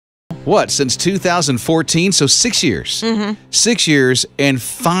what, since 2014? So 6 years. 6 years, and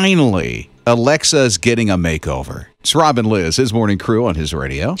finally, Alexa is getting a makeover. It's Rob and Liz, his morning crew on his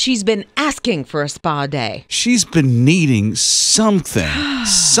radio. She's been asking for a spa day. She's been needing something,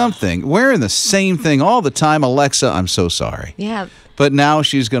 wearing the same thing all the time. Alexa, I'm so sorry. Yeah. But now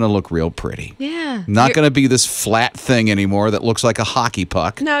she's going to look real pretty. Yeah. Not going to be this flat thing anymore that looks like a hockey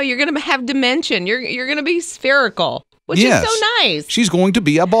puck. No, you're going to have dimension. You're going to be spherical, which is so nice. She's going to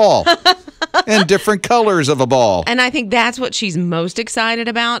be a ball and different colors of a ball. And I think that's what she's most excited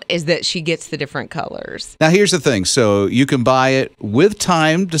about is that she gets the different colors. Now, here's the thing. So you can buy it with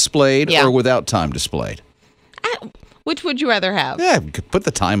time displayed or without time displayed. Which would you rather have? Yeah, put the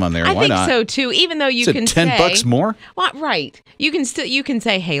time on there. I Why think not? so too. Even though you can say $10 more. Well, right. You can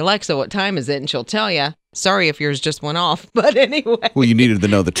say, "Hey Alexa, what time is it?" And she'll tell you. Sorry if yours just went off, but anyway. Well, you needed to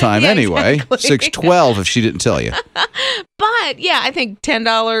know the time anyway. Exactly. 6:12 if she didn't tell you. But yeah, I think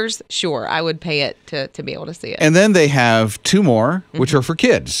 $10. Sure, I would pay it to be able to see it. And then they have two more, which are for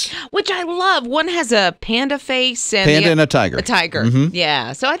kids. Which I love. One has a panda face and and a tiger. A tiger.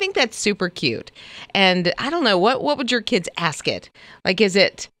 Yeah. So I think that's super cute. And I don't know, what would your kids ask it? Like, does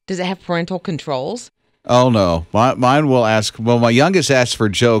it have parental controls? Oh, no. Mine will ask, well, my youngest asks for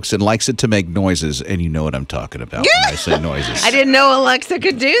jokes and likes it to make noises. And you know what I'm talking about when I say noises. I didn't know Alexa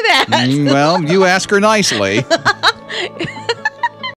could do that. Well, you ask her nicely.